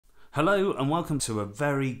Hello and welcome to a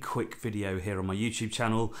very quick video here on my YouTube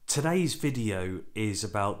channel. Today's video is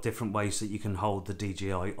about different ways that you can hold the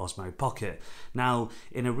DJI Osmo Pocket. Now,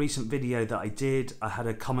 in a recent video that I did, I had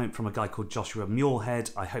a comment from a guy called Joshua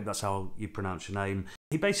Muirhead. I hope that's how you pronounce your name.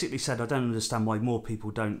 He basically said, I don't understand why more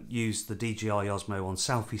people don't use the DJI Osmo on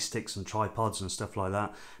selfie sticks and tripods and stuff like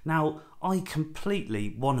that. Now, I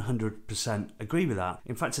completely 100% agree with that.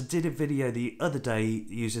 In fact, I did a video the other day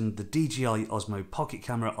using the DJI Osmo Pocket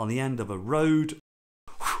camera on the end of a road.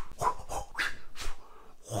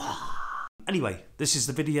 Anyway, this is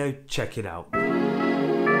the video, check it out.